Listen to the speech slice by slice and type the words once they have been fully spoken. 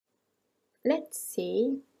let's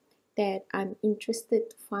say that I'm interested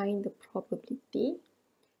to find the probability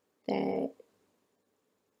that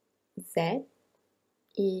Z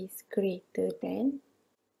is greater than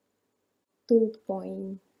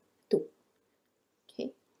 2.2.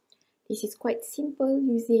 Okay, this is quite simple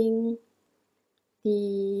using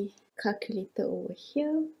the calculator over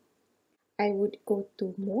here. I would go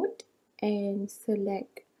to mode and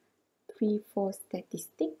select 3 for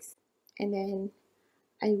statistics, and then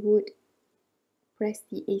I would press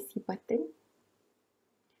the AC button,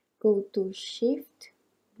 go to shift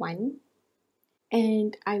 1,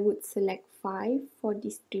 and I would select 5 for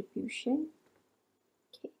distribution.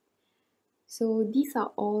 Okay, so these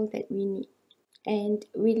are all that we need, and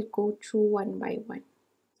we'll go through one by one.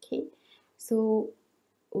 Okay, so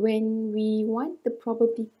when we want the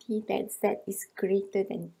probability that Z is greater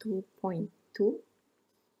than 2.2,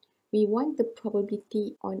 we want the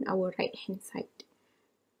probability on our right hand side.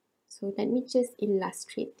 So let me just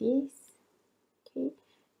illustrate this. Okay,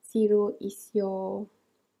 0 is your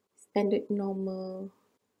standard normal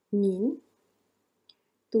mean,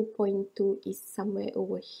 2.2 is somewhere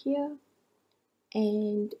over here,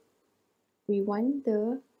 and we want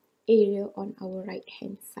the area on our right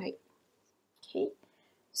hand side. Okay,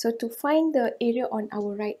 so to find the area on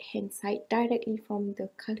our right hand side directly from the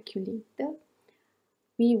calculator,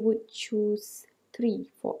 we would choose 3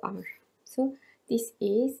 for R. So this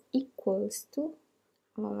is equals to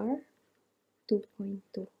R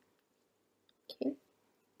 2.2. Okay,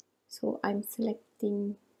 so I'm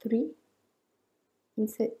selecting 3,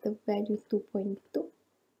 insert the value 2.2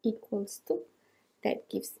 equals to, that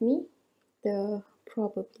gives me the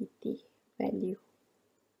probability value.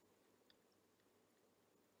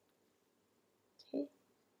 Okay,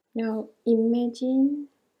 now imagine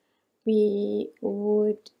we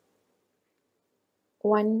would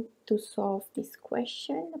want to solve this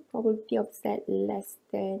question, the probability of Z less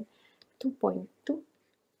than 2.2.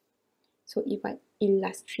 So if I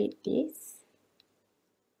illustrate this,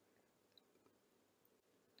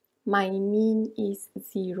 my mean is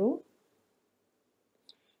 0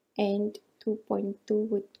 and 2.2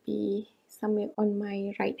 would be somewhere on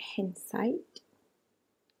my right hand side.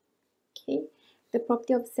 Okay, the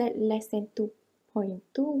probability of Z less than 2.2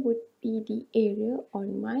 would be the area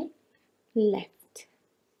on my left.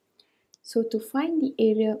 So to find the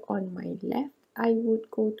area on my left, I would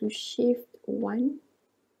go to shift 1,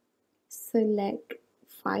 select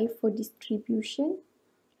 5 for distribution,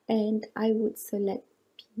 and I would select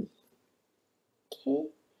P. Okay,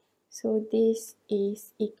 so this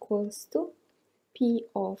is equals to P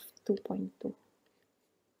of 2.2.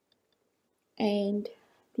 And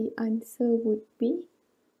the answer would be,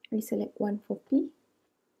 I select 1 for P,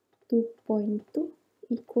 2.2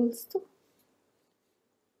 equals to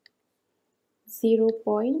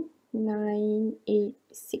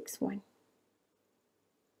 0.9861.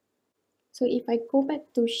 So if I go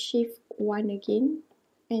back to shift 1 again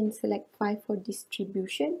and select 5 for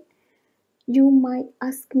distribution, you might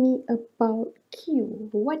ask me about Q.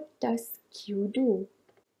 What does Q do?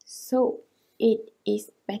 So it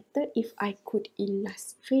is better if I could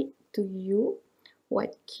illustrate to you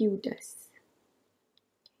what Q does.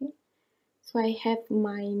 Okay, so I have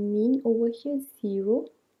my mean over here, 0.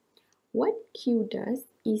 What Q does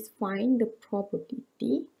is find the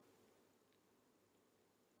probability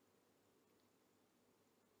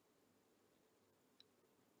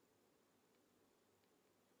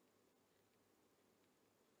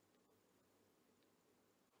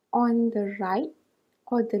on the right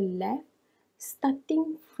or the left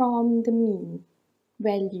starting from the mean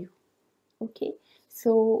value. Okay,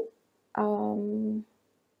 so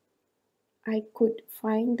I could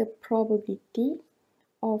find the probability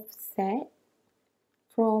of Z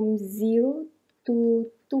from 0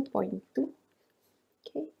 to 2.2.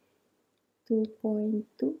 Okay,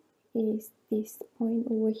 2.2 is this point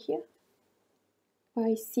over here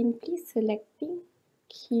by simply selecting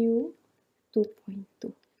Q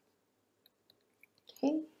 2.2.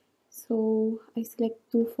 Okay, so I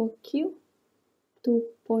select 2 for Q,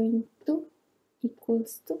 2.2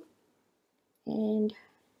 equals to, and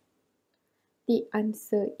the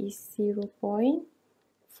answer is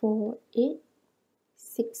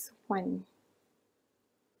 0.4861.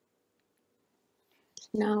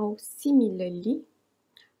 Now similarly,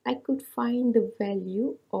 I could find the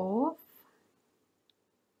value of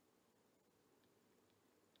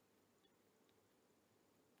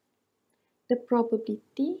the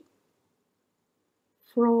probability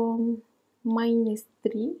from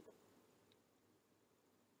 -3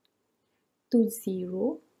 to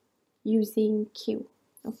 0 using Q.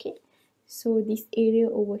 Okay, so this area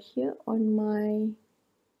over here on my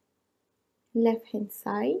left hand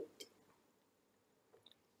side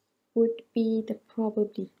would be the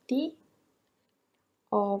probability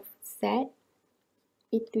of z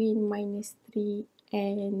between -3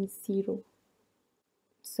 and 0.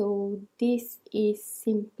 So this is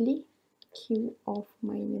simply q of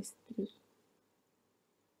 -3.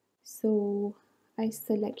 So I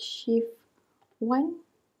select shift 1,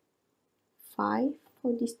 5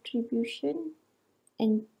 for distribution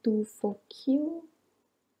and 2 for q,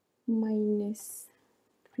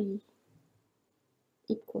 -3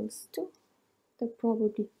 equals to, the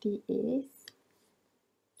probability is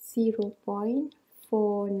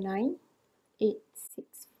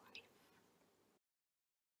 0.49865.